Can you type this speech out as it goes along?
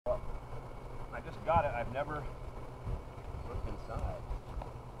got it, I've never looked inside.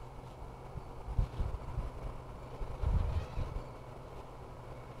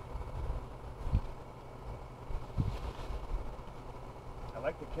 I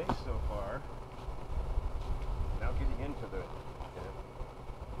like the case so far. Now getting into the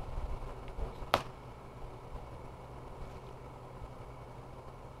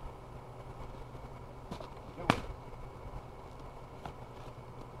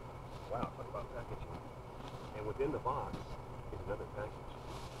wow, talk about packaging. And within the box is another package.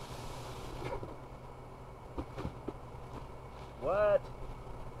 What?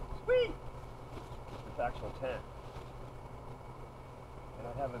 Sweet! It's actual tent. And I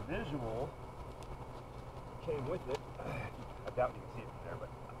have a visual that came with it. I doubt you can see it from there, but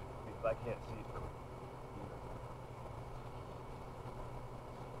because I can't see it from here.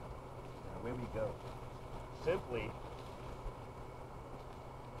 Now away we go. Simply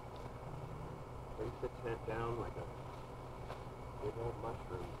place the tent down like a big old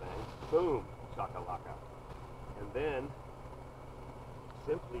mushroom thing. Boom! Chakalaka. And then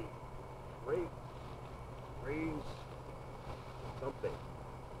simply raise something.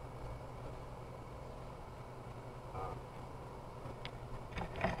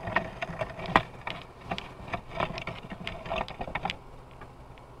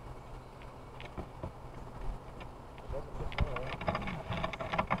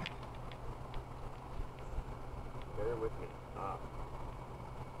 Bear with me.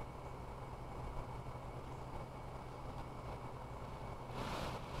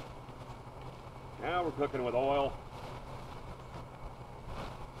 Now we're cooking with oil.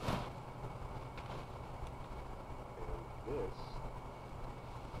 And this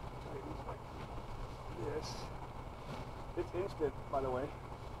tightens like this. It's instant, by the way.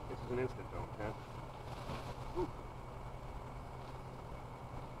 This is an instant dome tent. Ooh.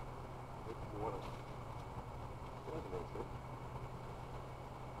 If you want to, there's an instant.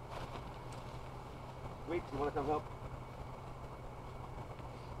 Wait, you want to come help?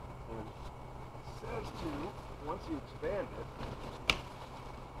 And says to, once you expand it,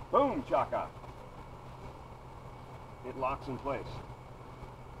 boom, chaka, it locks in place.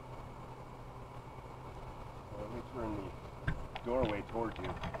 So let me turn the doorway towards you. So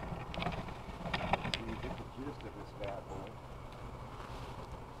you get the gist of this bad boy.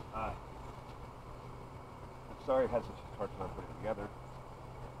 I'm sorry it had such a hard time putting it together.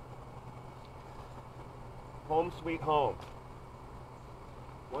 Home sweet home.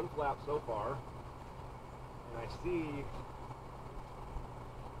 One flap so far. And I see,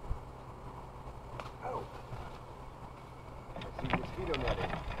 oh, I see mosquito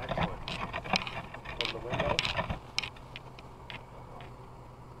netting. Excellent. From the window.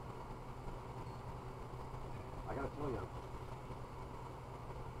 I gotta tell you,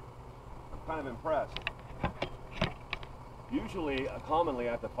 I'm kind of impressed. Usually, commonly,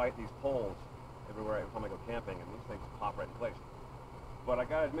 I have to fight these poles everywhere every time I go camping, and these things pop right in place. But I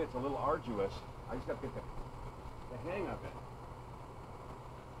gotta admit, it's a little arduous. I just gotta get the hang of it.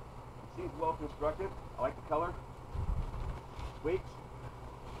 It seems well constructed. I like the color. Squeaks.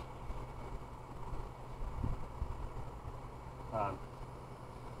 There's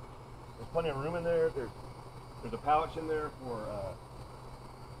plenty of room in there. There's a pouch in there for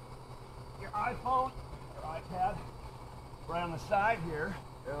your iPhone, your iPad. Right on the side here.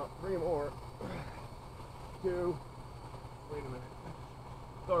 Now, 3 more. 2. Wait a minute.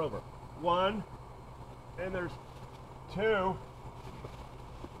 Start over. 1. And there's 2,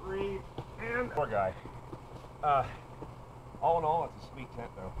 3, and poor guy. All in all, it's a sweet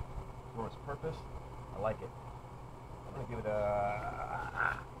tent though. For its purpose, I like it. I'm gonna give it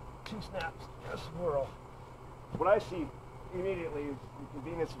a 2 snaps and a swirl. What I see immediately is the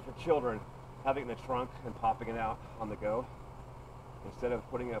convenience for children having it in the trunk and popping it out on the go instead of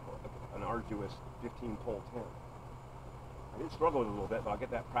putting up an arduous 15-pole tent. I did struggle with it a little bit, but I'll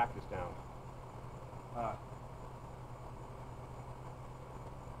get that practice down.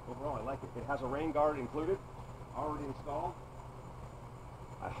 Overall, I like it. It has a rain guard included, already installed.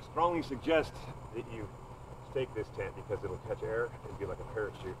 I strongly suggest that you stake this tent because it'll catch air and be like a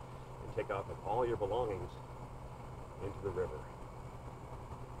parachute and take off with all your belongings into the river.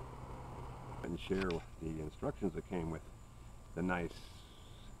 And share the instructions that came with the nice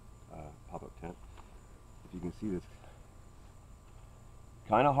pop-up tent. If you can see this,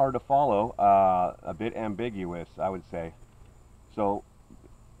 kind of hard to follow, a bit ambiguous, I would say. So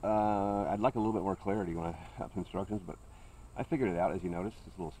I'd like a little bit more clarity when I have instructions, but I figured it out. As you noticed,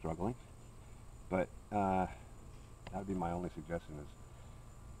 it's a little struggling, but that would be my only suggestion, is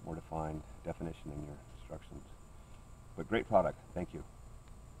more defined definition in your instructions. But great product. Thank you.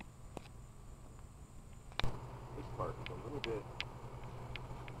 bit,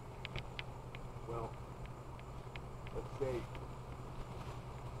 well, let's say,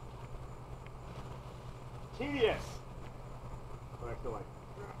 tedious. But I feel like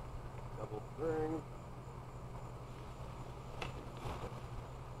double thing.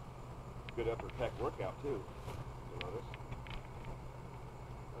 Good upper pec workout too. You notice?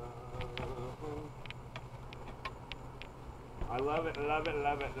 I love it, love it,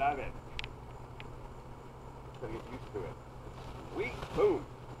 love it, love it. Gotta get used to it. Sweet, boom.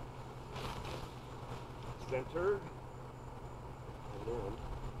 Centered. And then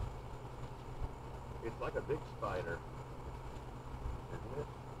it's like a big spider, isn't it?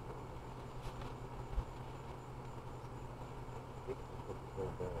 I think it's what it's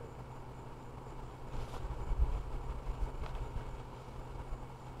going down.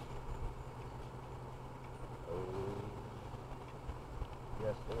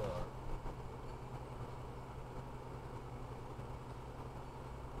 Yes, they are.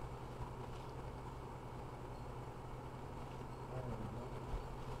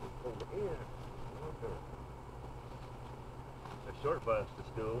 Over here. A short bus to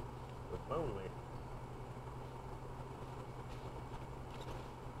school was lonely.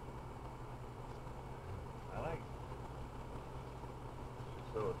 I like it. It's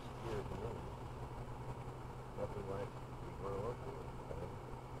so obscure to me. Nothing like we grow up with.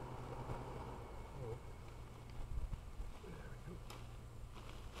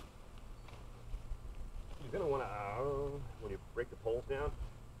 You're going to want to, when you break the poles down,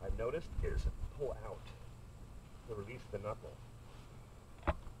 I've noticed, is pull out to release the knuckle.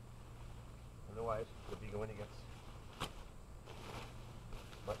 Otherwise, you'll be going against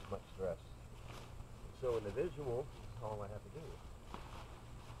much stress. So in the visual, that's all I have to do.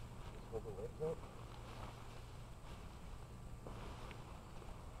 Just hold the legs up.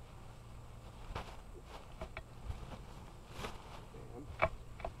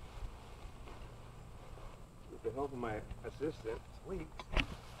 With the help of my assistant, Sweet,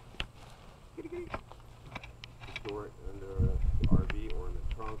 store it under the RV or in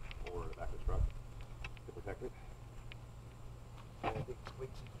the trunk or the back of the truck to protect it. And I think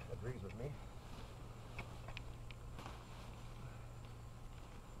Sweet agrees with me.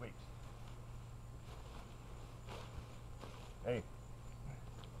 Sweet. Hey.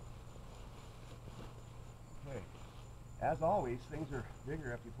 Okay. As always, things are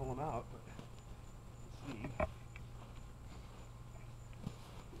bigger after you pull them out, but let's see.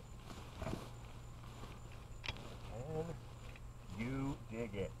 And you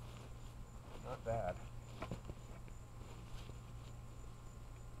dig it. Not bad.